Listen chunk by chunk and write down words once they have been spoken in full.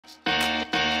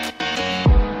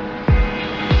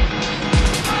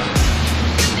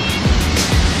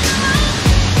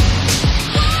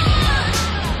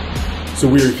So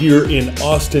we're here in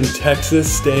Austin,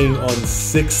 Texas, staying on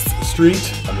 6th Street.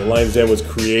 The Lion's Den was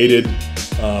created.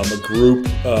 A group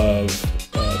of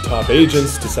top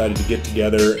agents decided to get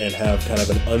together and have kind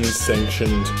of an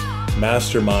unsanctioned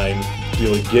mastermind to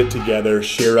really get together,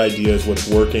 share ideas, what's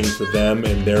working for them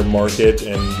and their market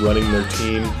and running their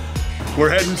team. We're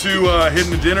heading to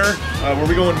Hidden Dinner. Where are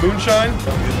we going? Moonshine?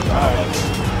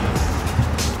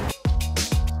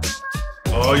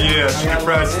 Oh yeah, chicken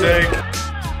fried steak.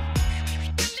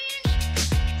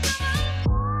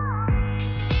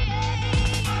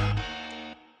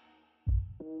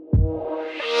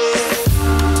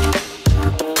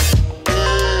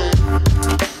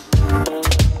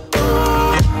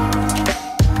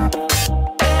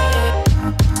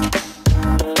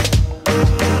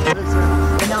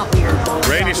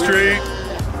 Rainey Street.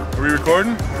 Are we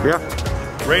recording? Yeah.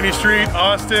 Rainey Street,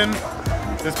 Austin.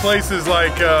 This place is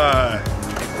like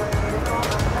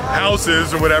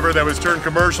houses or whatever that was turned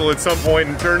commercial at some point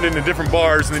and turned into different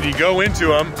bars, and then you go into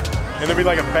them and there'd be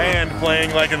like a band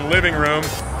playing like in the living room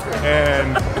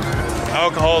and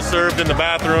alcohol served in the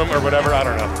bathroom or whatever, I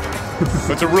don't know.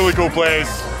 But it's a really cool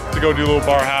place to go do a little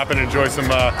bar hop and enjoy some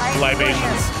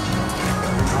libations.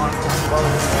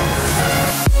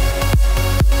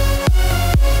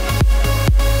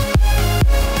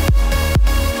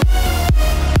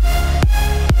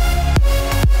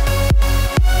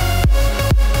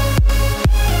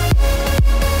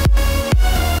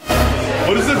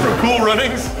 What is it from Cool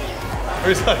Runnings? Or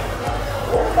is that,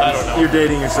 I don't know. You're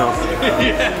dating yourself.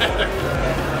 Yeah.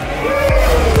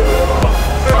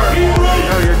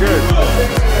 No, you're good.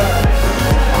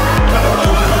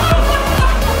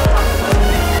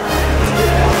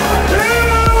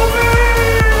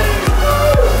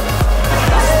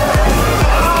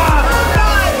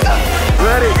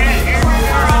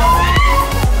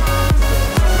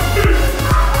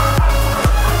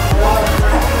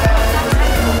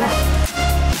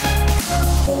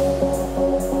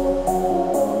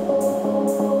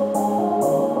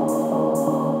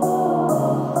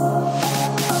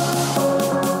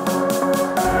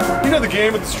 You know the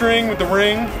game with the string, with the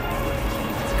ring?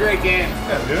 It's a great game.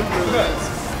 Yeah, dude. You're the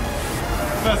best.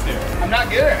 Best game. I'm not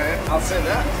good at it, I'll say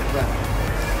that.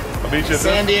 I'll beat you at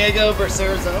San Diego versus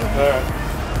Arizona. Alright.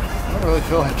 I don't really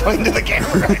feel like playing to the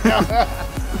camera right now.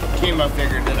 Kimo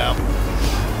figured it out.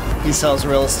 He sells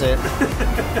real estate.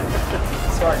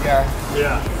 Smart guy.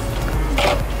 Yeah.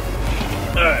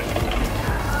 Alright.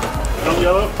 Help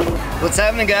yellow? What's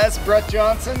happening, guys? Brett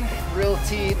Johnson,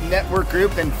 Realty Network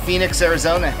Group in Phoenix,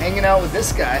 Arizona. Hanging out with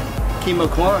this guy, Kimo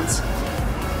Quance.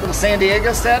 Little San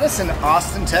Diego status in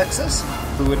Austin, Texas.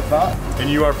 Who would have thought? And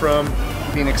you are from?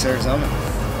 Phoenix, Arizona.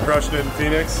 Crushing it in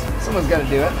Phoenix? Someone's got to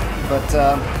do it, but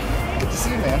good to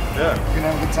see you, man. Yeah. You're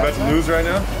gonna have a good time. About to lose right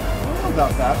now? I don't know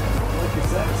about that. Like you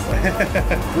said, it's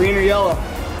like green or yellow.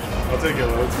 I'll take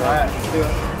yellow, it's fine. Alright, let's do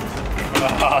it.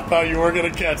 I thought you weren't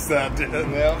going to catch that, dude.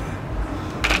 Well,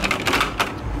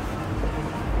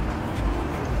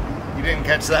 you didn't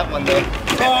catch that one, though.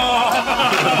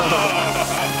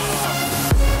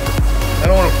 I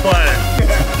don't want to play.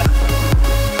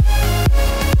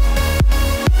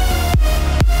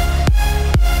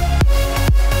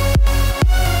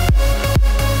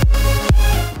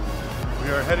 We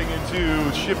are heading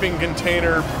into shipping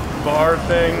container bar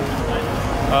thing.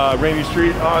 Rainey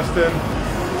Street, Austin.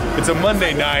 It's a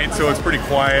Monday night, so it's pretty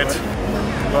quiet,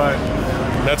 but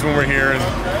that's when we're here and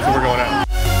so we're going out.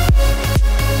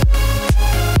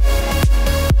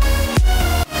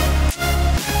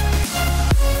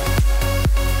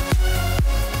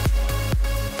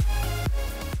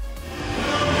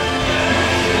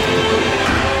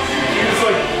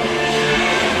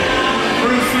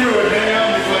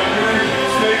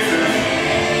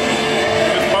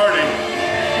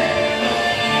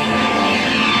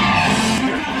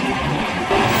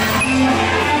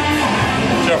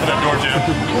 For that door, Jim.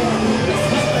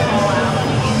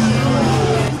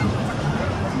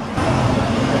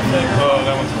 Oh,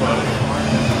 that one's fun.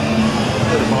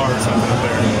 There's a bar or something up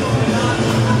there.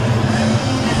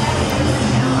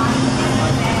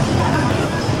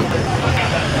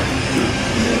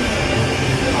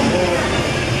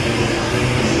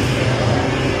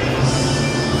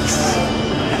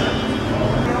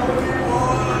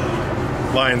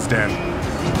 Lion's Den,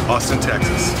 Austin,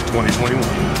 Texas, 2021.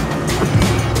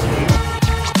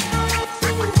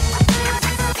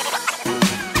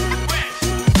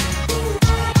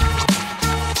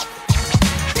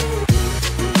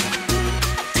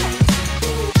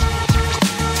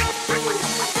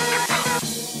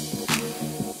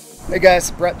 Hey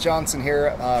guys, Brett Johnson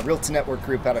here, Realty Network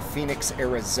Group out of Phoenix,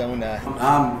 Arizona.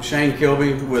 I'm Shane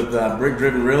Kilby with Brick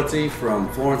Driven Realty from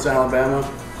Florence, Alabama.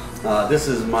 This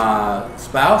is my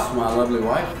spouse, my lovely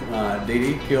wife, Dee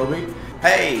Dee Kilby.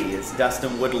 Hey, it's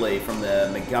Dustin Woodley from the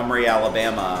Montgomery,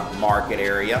 Alabama market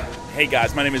area. Hey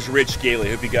guys, my name is Rich Gailey.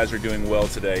 Hope you guys are doing well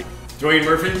today. Dwayne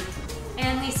Murphy,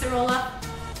 And Lisa Rolla.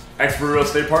 Expert Real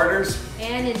Estate Partners.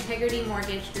 And Integrity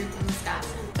Mortgage Group in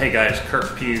Wisconsin. Hey guys,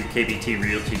 Kirk Pugh, KBT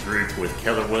Realty Group with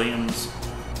Keller Williams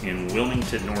in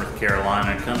Wilmington, North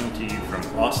Carolina, coming to you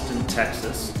from Austin,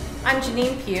 Texas. I'm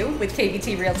Janine Pugh with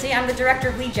KBT Realty. I'm the Director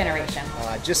of Lead Generation.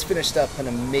 Just finished up an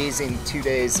amazing 2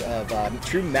 days of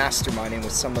true masterminding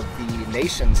with some of the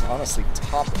nation's, honestly,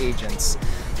 top agents.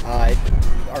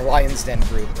 Our Lions Den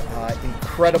group.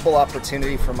 Incredible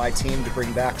opportunity for my team to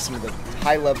bring back some of the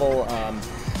high-level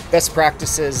best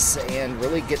practices and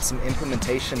really get some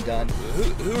implementation done.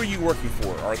 Who are you working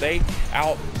for? Are they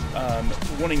out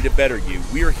wanting to better you?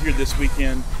 We are here this week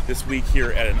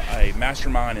here at a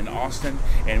mastermind in Austin,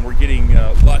 and we're getting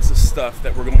lots of stuff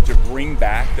that we're going to bring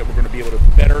back, that we're going to be able to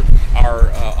better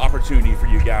our opportunity for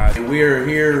you guys. And we are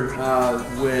here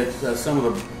with some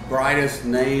of the brightest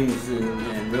names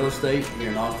in real estate here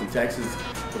in Austin, Texas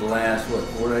for the last,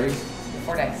 4 days?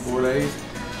 4 days. 4 days.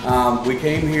 We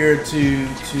came here to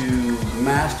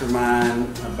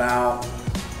mastermind about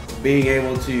being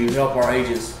able to help our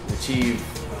agents achieve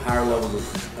higher levels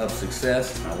of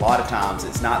success. A lot of times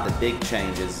it's not the big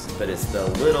changes, but it's the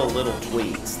little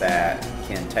tweaks that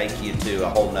can take you to a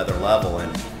whole nother level,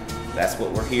 and that's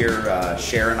what we're here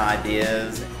sharing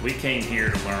ideas. We came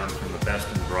here to learn from the best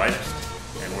and brightest,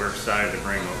 and we're excited to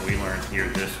bring what we learned here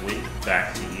this week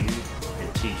back to you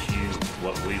and teach you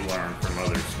what we learned from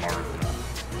others smarter than us.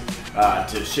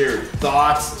 To share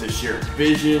thoughts, to share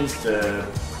visions, to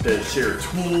share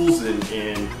tools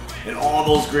and all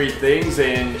those great things,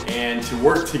 and to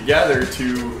work together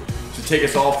to take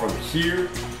us all from here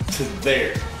to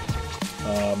there.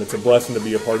 It's a blessing to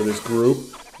be a part of this group,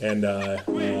 and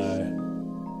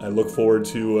I look forward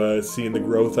to seeing the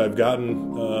growth I've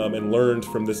gotten and learned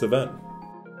from this event.